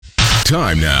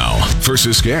Time now for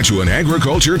Saskatchewan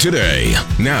Agriculture Today.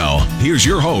 Now, here's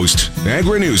your host,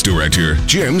 Agri-News Director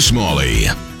Jim Smalley.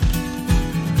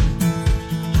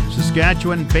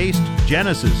 Saskatchewan-based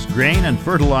Genesis Grain and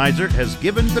Fertilizer has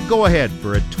given the go-ahead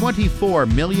for a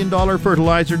 $24 million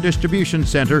fertilizer distribution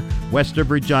centre west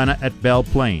of Regina at Belle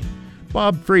Plaine.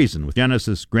 Bob Friesen with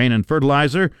Genesis Grain and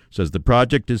Fertilizer says the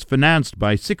project is financed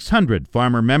by 600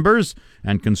 farmer members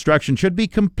and construction should be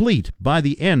complete by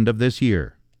the end of this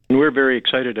year. We're very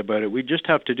excited about it. We just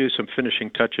have to do some finishing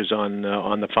touches on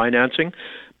the financing,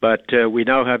 but we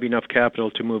now have enough capital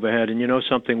to move ahead. And you know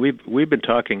something, we've been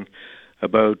talking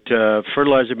about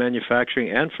fertilizer manufacturing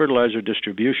and fertilizer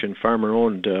distribution,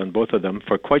 farmer-owned on both of them,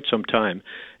 for quite some time.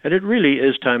 And it really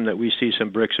is time that we see some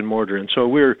bricks and mortar. And so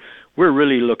we're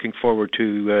really looking forward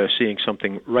to seeing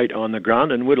something right on the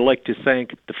ground, and would like to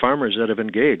thank the farmers that have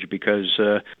engaged, because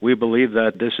we believe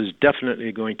that this is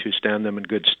definitely going to stand them in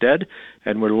good stead,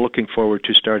 and we're looking forward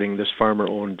to starting this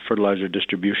farmer-owned fertilizer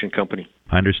distribution company.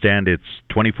 I understand it's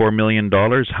 $24 million.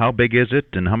 How big is it,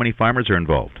 and how many farmers are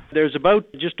involved? There's about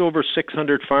just over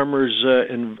 600 farmers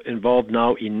involved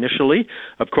now initially.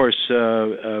 Of course,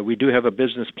 we do have a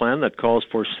business plan that calls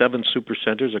for 7 super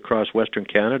centers across Western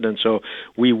Canada, and so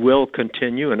we will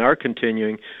continue and are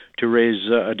continuing to raise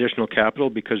additional capital,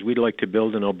 because we'd like to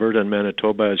build in Alberta and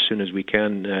Manitoba as soon as we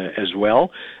can as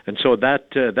well. And so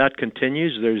that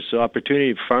continues. There's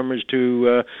opportunity for farmers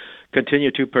to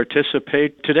continue to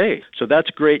participate today. So that's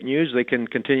great news. They can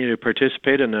continue to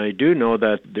participate, and I do know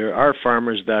that there are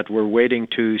farmers that were waiting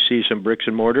to see some bricks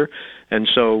and mortar, and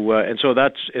so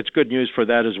it's good news for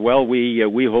that as well.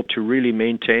 We hope to really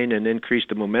maintain and increase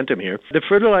the momentum here. The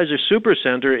Fertilizer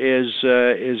Supercenter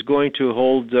is going to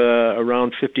hold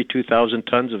around 52,000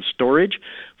 tons of storage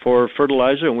for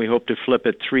fertilizer, and we hope to flip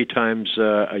it 3 times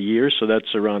a year, so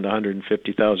that's around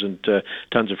 150,000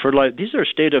 tons of fertilizer. These are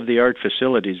state-of-the-art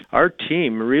facilities. Our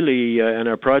team really, and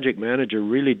our project manager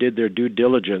really did their due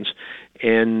diligence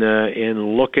in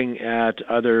looking at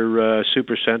other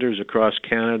super centers across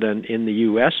Canada and in the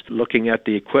U.S., looking at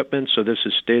the equipment. So this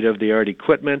is state-of-the-art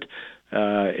equipment.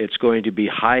 It's going to be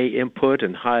high input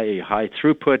and high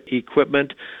throughput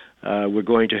equipment. We're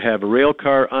going to have a rail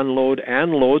car unload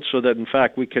and load, so that in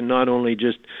fact we can not only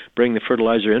just bring the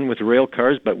fertilizer in with rail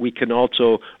cars, but we can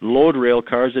also load rail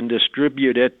cars and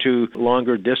distribute it to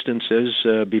longer distances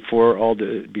before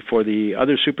the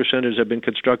other super centers have been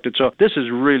constructed. So this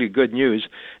is really good news.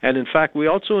 And in fact, we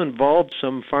also involved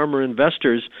some farmer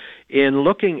investors in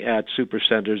looking at super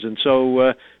centers, and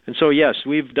so yes,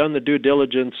 we've done the due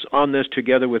diligence on this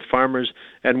together with farmers,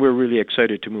 and we're really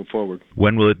excited to move forward.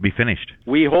 When will it be finished?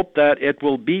 We hope that it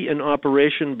will be in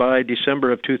operation by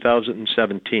December of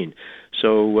 2017.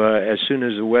 So as soon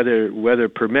as the weather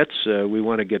permits, we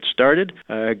want to get started.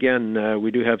 Again,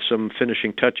 we do have some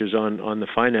finishing touches on the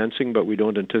financing, but we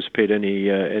don't anticipate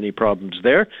any problems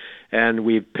there. And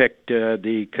we've picked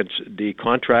the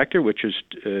contractor, which is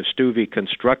Stuvey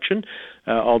Construction.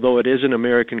 Although it is an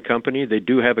American company, they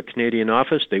do have a Canadian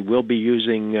office. They will be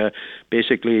using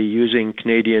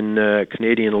Canadian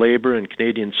labor and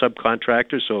Canadian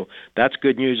subcontractors, so that's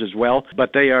good news as well.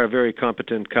 But they are a very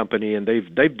competent company, and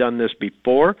they've done this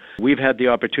before. We've had the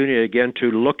opportunity again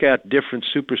to look at different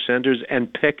super centers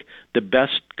and pick the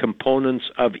best components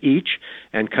of each,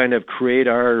 and kind of create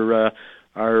our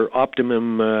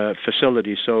optimum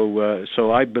facility.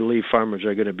 So I believe farmers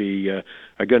are going to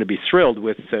be thrilled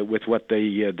with what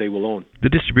they will own. The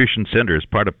distribution center is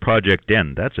part of Project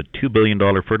N. That's a $2 billion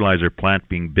fertilizer plant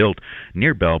being built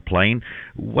near Belle Plaine.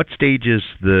 What stage is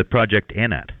the Project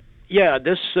N at? Yeah,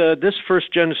 this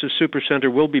first Genesis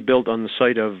Supercenter will be built on the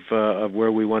site of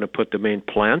where we want to put the main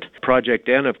plant. Project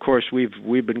N, of course,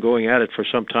 we've been going at it for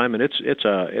some time, and it's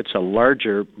a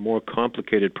larger, more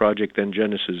complicated project than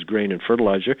Genesis Grain and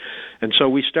Fertilizer, and so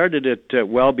we started it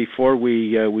well before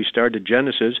we started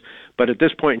Genesis. But at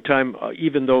this point in time,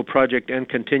 even though Project N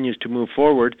continues to move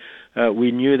forward,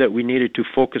 we knew that we needed to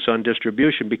focus on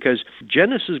distribution, because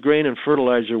Genesis Grain and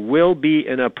Fertilizer will be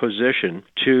in a position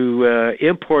to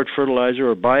import fertilizer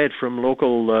or buy it from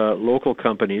local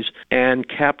companies and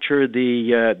capture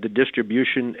the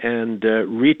distribution and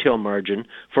retail margin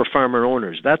for farmer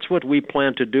owners. That's what we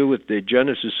plan to do with the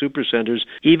Genesis Supercenters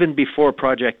even before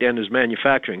Project N is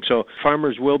manufacturing. So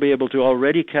farmers will be able to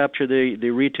already capture the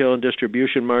retail and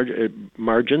distribution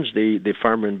margins, the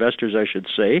farmer investors, I should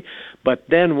say. But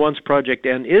then once Project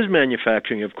N is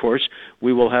manufacturing, of course,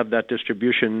 we will have that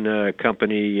distribution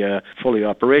company fully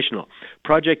operational.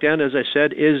 Project N, as I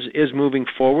said, is moving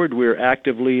forward. We're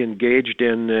actively engaged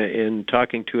in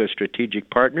talking to a strategic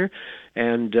partner,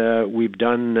 and we've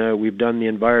done the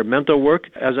environmental work.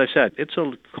 As I said, it's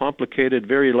a complicated,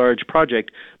 very large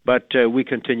project, but we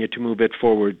continue to move it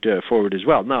forward as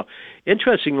well. Now,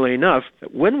 interestingly enough,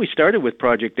 when we started with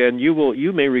Project N,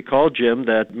 you may recall, Jim,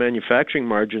 that manufacturing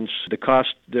margins,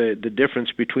 the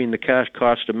difference between the cash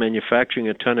cost of manufacturing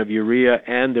a ton of urea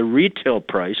and the retail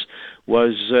price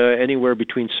was anywhere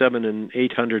between $700 and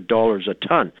 $800 a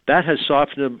ton. That has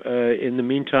softened in the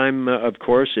meantime. Of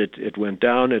course, it went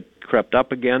down. It crept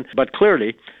up again. But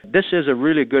clearly, this is a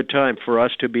really good time for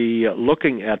us to be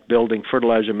looking at building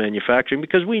fertilizer manufacturing,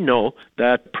 because we know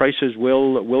that prices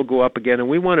will go up again, and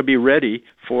we want to be ready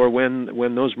for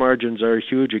when those margins are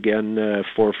huge again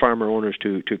for farmer owners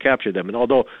to capture them. And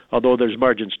although there's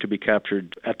margins to be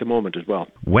captured at the moment as well.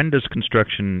 When does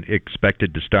construction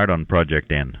expected to start on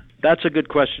Project N? That's a good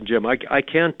question, Jim.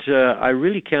 I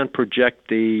really can't project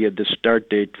the start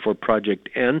date for Project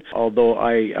N. Although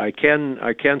I can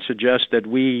suggest that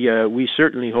we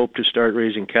certainly hope to start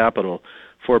raising capital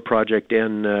for Project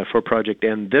N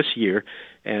this year,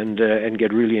 and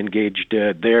get really engaged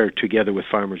there together with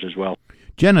farmers as well.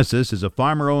 Genesis is a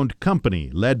farmer-owned company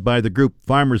led by the group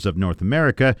Farmers of North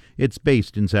America. It's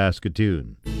based in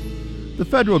Saskatoon. The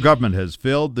federal government has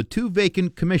filled the 2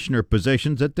 vacant commissioner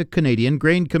positions at the Canadian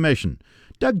Grain Commission.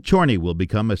 Doug Chorney will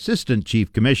become Assistant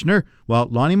Chief Commissioner, while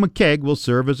Lonnie McKeag will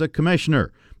serve as a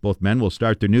commissioner. Both men will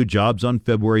start their new jobs on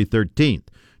February 13th.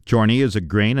 Chorney is a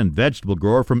grain and vegetable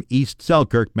grower from East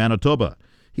Selkirk, Manitoba.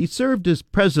 He served as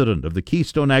president of the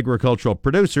Keystone Agricultural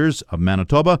Producers of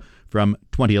Manitoba from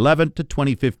 2011 to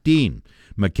 2015.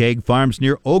 McKeag farms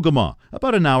near Ogama,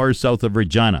 about an hour south of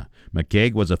Regina.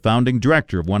 McKeag was a founding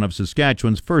director of one of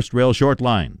Saskatchewan's first rail short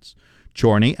lines.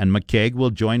 Chorney and McKeag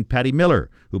will join Patty Miller,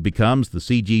 who becomes the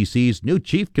CGC's new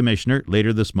chief commissioner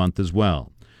later this month as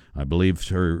well. I believe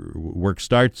her work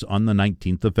starts on the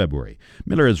 19th of February.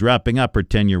 Miller is wrapping up her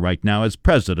tenure right now as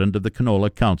president of the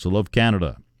Canola Council of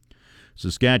Canada.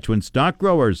 Saskatchewan stock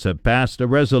growers have passed a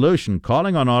resolution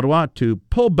calling on Ottawa to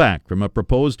pull back from a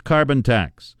proposed carbon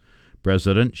tax.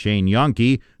 President Shane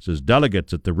Yonke says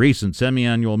delegates at the recent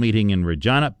semi-annual meeting in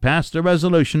Regina passed a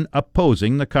resolution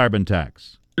opposing the carbon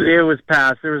tax. It was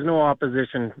passed. There was no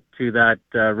opposition to that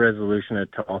resolution at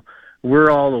all.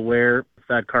 We're all aware if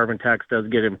that carbon tax does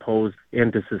get imposed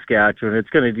into Saskatchewan, it's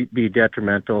going to be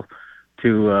detrimental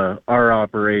to our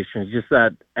operations. Just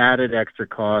that added extra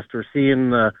cost. We're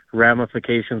seeing the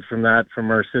ramifications from that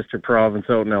from our sister province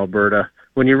out in Alberta.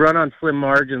 When you run on slim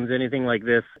margins, anything like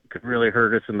this could really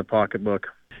hurt us in the pocketbook.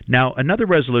 Now, another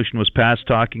resolution was passed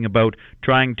talking about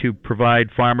trying to provide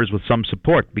farmers with some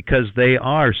support because they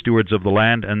are stewards of the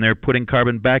land and they're putting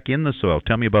carbon back in the soil.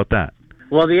 Tell me about that.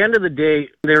 Well, at the end of the day,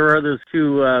 there are those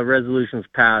 2 resolutions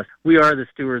passed. We are the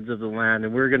stewards of the land,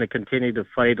 and we're going to continue to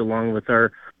fight along with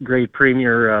our great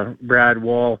Premier, Brad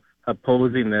Wall,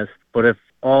 opposing this. But if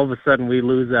all of a sudden we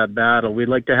lose that battle, we'd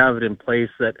like to have it in place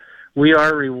that we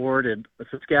are rewarded.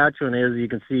 Saskatchewan is, you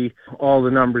can see all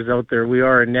the numbers out there, we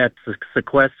are a net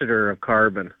sequester of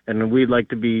carbon, and we'd like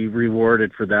to be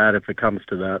rewarded for that if it comes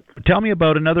to that. Tell me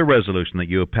about another resolution that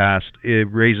you have passed. It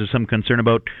raises some concern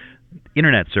about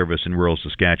internet service in rural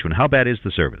Saskatchewan. How bad is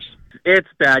the service? It's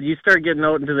bad. You start getting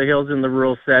out into the hills in the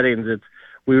rural settings,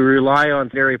 we rely on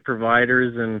dairy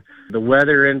providers, and the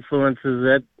weather influences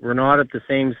it. We're not at the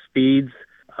same speeds.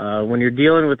 When you're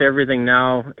dealing with everything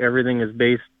now, everything is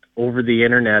based over the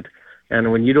internet,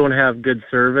 and when you don't have good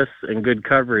service and good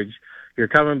coverage, you're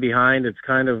coming behind. It's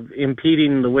kind of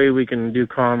impeding the way we can do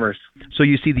commerce. So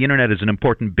you see the internet as an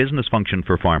important business function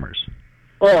for farmers?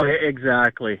 Oh,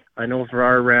 exactly. I know for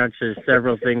our ranch there's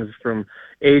several things from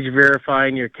age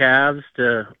verifying your calves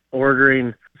to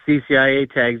ordering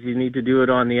CCIA tags. You need to do it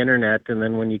on the internet, and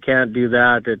then when you can't do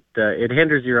that, it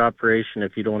hinders your operation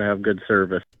if you don't have good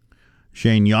service.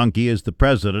 Shane Yonke is the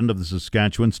president of the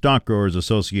Saskatchewan Stock Growers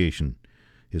Association.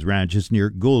 His ranch is near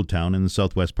Gouldtown in the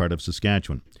southwest part of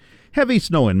Saskatchewan. Heavy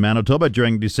snow in Manitoba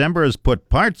during December has put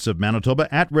parts of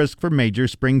Manitoba at risk for major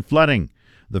spring flooding.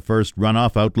 The first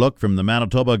runoff outlook from the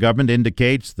Manitoba government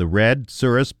indicates the Red,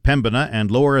 Souris, Pembina, and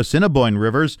Lower Assiniboine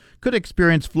rivers could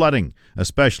experience flooding,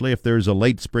 especially if there is a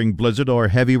late spring blizzard or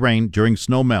heavy rain during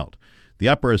snowmelt. The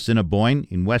Upper Assiniboine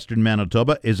in western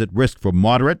Manitoba is at risk for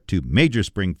moderate to major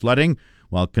spring flooding,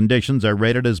 while conditions are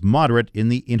rated as moderate in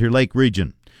the Interlake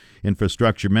region.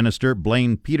 Infrastructure Minister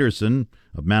Blaine Peterson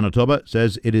of Manitoba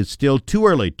says it is still too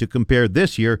early to compare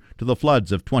this year to the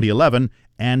floods of 2011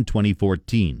 and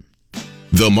 2014.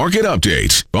 The Market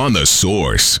Update on The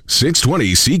Source,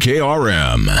 620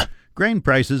 CKRM. Grain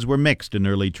prices were mixed in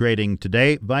early trading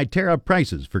today. Viterra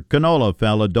prices for canola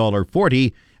fell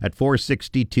 $1.40 at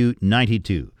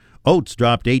 $462.92. Oats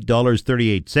dropped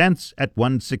 $8.38 at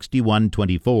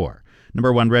 $161.24.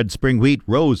 Number 1 red spring wheat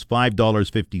rose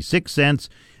 $5.56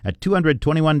 at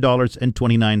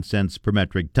 $221.29 per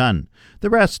metric ton. The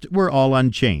rest were all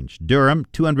unchanged. Durum,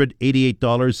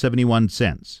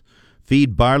 $288.71.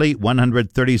 Feed barley,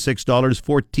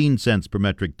 $136.14 per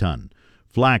metric ton.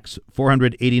 Flax,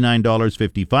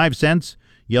 $489.55.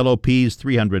 Yellow peas,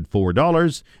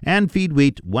 $304. And feed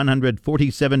wheat,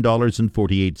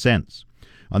 $147.48.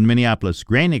 On the Minneapolis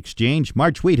Grain Exchange,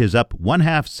 March wheat is up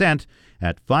 1/2 cent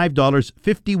at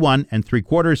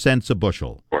 $5.51 a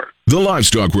bushel. The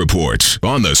Livestock Report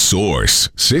on The Source,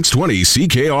 620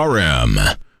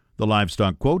 CKRM. The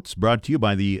Livestock Quotes brought to you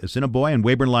by the Assiniboine and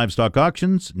Weyburn Livestock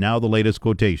Auctions. Now the latest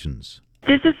quotations.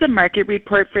 This is the market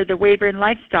report for the Weyburn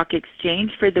Livestock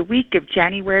Exchange for the week of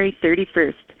January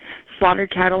 31st. Slaughter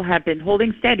cattle have been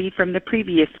holding steady from the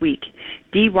previous week.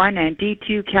 D1 and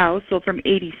D2 cows sold from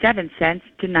 87 cents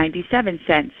to 97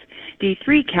 cents.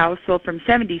 D3 cows sold from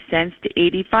 70 cents to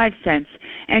 85 cents.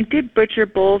 And good butcher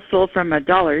bulls sold from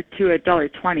 $1 to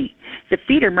 $1.20. The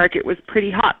feeder market was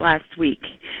pretty hot last week.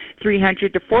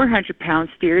 300 to 400 pound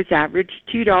steers averaged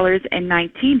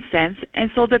 $2.19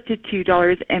 and sold up to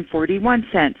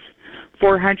 $2.41.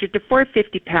 400 to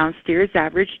 450 pound steers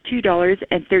averaged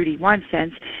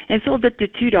 $2.31 and sold up to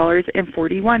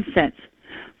 $2.41.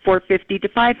 450 to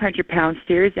 500 pound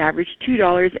steers averaged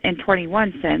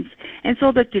 $2.21 and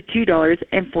sold up to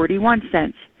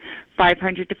 $2.41.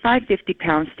 500 to 550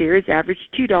 pound steers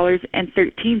averaged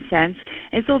 $2.13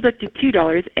 and sold up to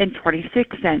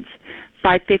 $2.26.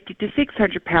 550 to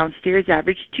 600 pound steers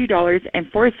averaged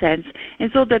 $2.04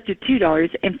 and sold up to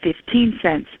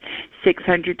 $2.15.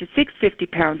 600 to 650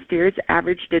 pound steers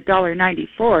averaged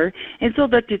 $1.94 and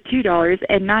sold up to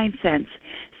 $2.09.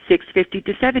 650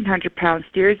 to 700 pound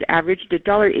steers averaged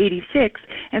 $1.86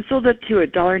 and sold up to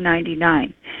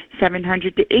 $1.99.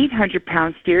 700 to 800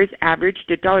 pound steers averaged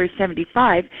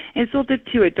 $1.75 and sold up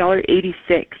to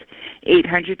 $1.86.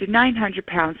 800 to 900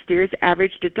 pound steers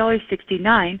averaged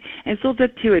 $1.69 and sold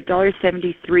up to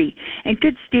 $1.73. And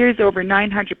good steers over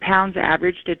 900 pounds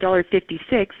averaged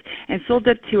 $1.56 and sold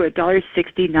up to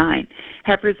 $1.69.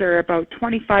 Heifers are about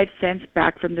 25 cents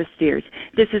back from the steers.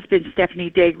 This has been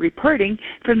Stephanie Daig reporting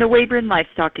from the Weyburn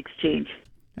Livestock Exchange.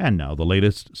 And now the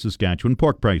latest Saskatchewan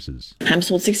pork prices. Ham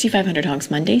sold 6,500 hogs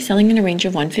Monday, selling in a range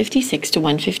of 156 to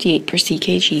 158 per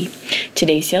ckg.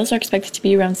 Today's sales are expected to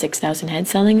be around 6,000 head,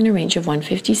 selling in a range of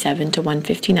 157 to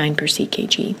 159 per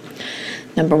ckg.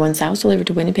 Number 1 sows delivered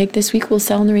to Winnipeg this week will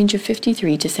sell in the range of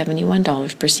 $53 to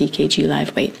 $71 per ckg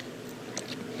live weight.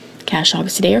 Cash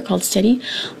hogs today are called steady,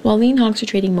 while lean hogs are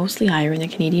trading mostly higher, and the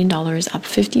Canadian dollar is up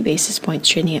 50 basis points,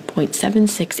 trading at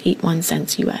 0.7681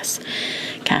 cents US.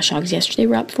 Cash hogs yesterday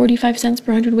were up 45 cents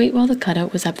per hundredweight, while the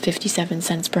cutout was up 57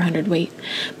 cents per hundredweight.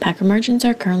 Packer margins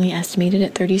are currently estimated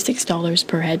at $36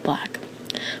 per head black.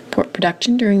 Pork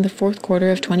production during the fourth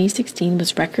quarter of 2016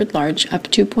 was record large, up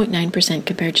 2.9%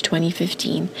 compared to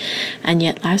 2015, and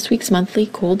yet last week's monthly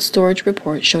cold storage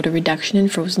report showed a reduction in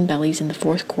frozen bellies in the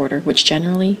fourth quarter, which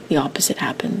generally the opposite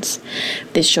happens.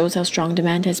 This shows how strong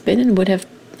demand has been and would have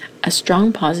a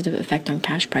strong positive effect on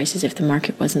cash prices if the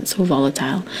market wasn't so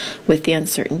volatile with the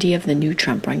uncertainty of the new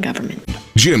Trump-run government.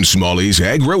 Jim Smalley's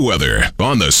Agri-Weather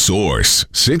on The Source,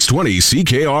 620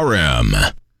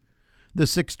 CKRM. The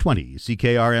 620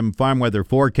 CKRM farm weather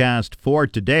forecast for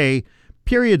today: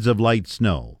 periods of light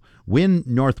snow, wind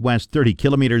northwest 30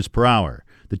 kilometers per hour.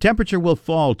 The temperature will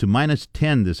fall to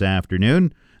 -10 this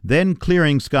afternoon, then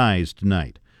clearing skies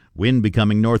tonight. Wind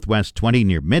becoming northwest 20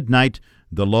 near midnight,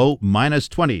 the low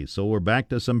 -20, so we're back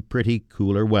to some pretty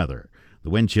cooler weather. The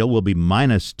wind chill will be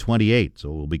 -28,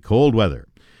 so it will be cold weather.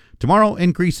 Tomorrow,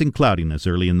 increasing cloudiness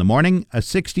early in the morning, a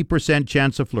 60%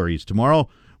 chance of flurries tomorrow.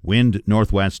 Wind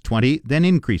northwest 20, then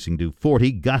increasing to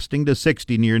 40, gusting to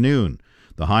 60 near noon.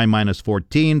 The high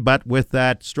 -14, but with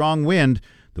that strong wind,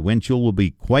 the wind chill will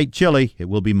be quite chilly. It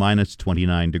will be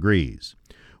 -29 degrees.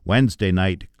 Wednesday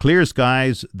night, clear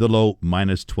skies, the low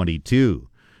 -22.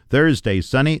 Thursday,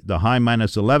 sunny, the high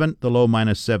 -11, the low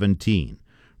 -17.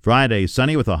 Friday,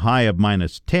 sunny with a high of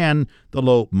 -10, the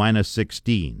low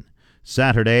 -16.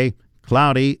 Saturday,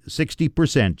 cloudy,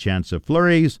 60% chance of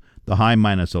flurries, the high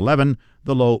 -11,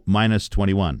 the low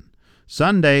 -21.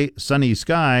 Sunday, sunny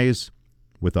skies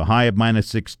with a high of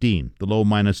 -16, the low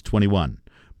 -21.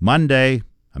 Monday,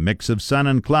 a mix of sun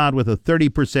and cloud with a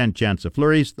 30% chance of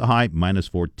flurries, the high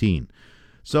 -14.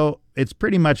 So it's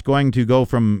pretty much going to go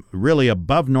from really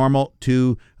above normal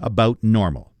to about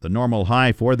normal. The normal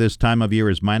high for this time of year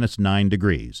is -9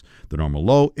 degrees. The normal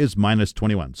low is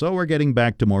 -21. So we're getting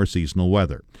back to more seasonal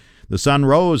weather. The sun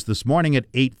rose this morning at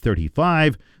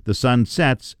 8:35. The sun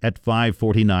sets at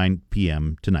 5:49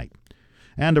 p.m. tonight.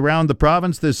 And around the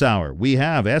province this hour, we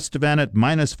have Estevan at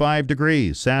 -5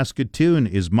 degrees. Saskatoon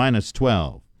is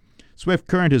 -12. Swift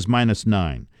Current is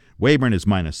 -9. Weyburn is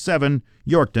 -7.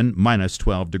 Yorkton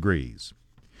 -12 degrees.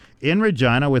 In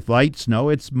Regina, with light snow,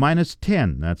 it's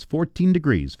 -10. That's 14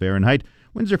 degrees Fahrenheit.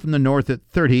 Winds are from the north at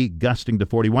 30, gusting to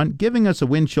 41, giving us a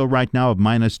wind chill right now of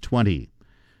 -20.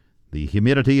 The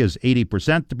humidity is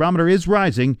 80%. The barometer is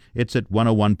rising. It's at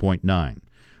 101.9.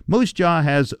 Moose Jaw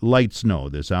has light snow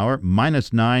this hour,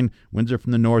 -9. Winds are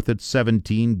from the north at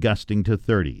 17, gusting to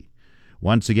 30.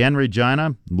 Once again,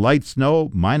 Regina, light snow,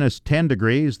 -10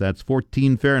 degrees. That's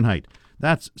 14 Fahrenheit.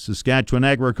 That's Saskatchewan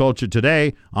Agriculture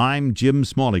Today. I'm Jim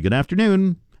Smalley. Good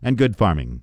afternoon and good farming.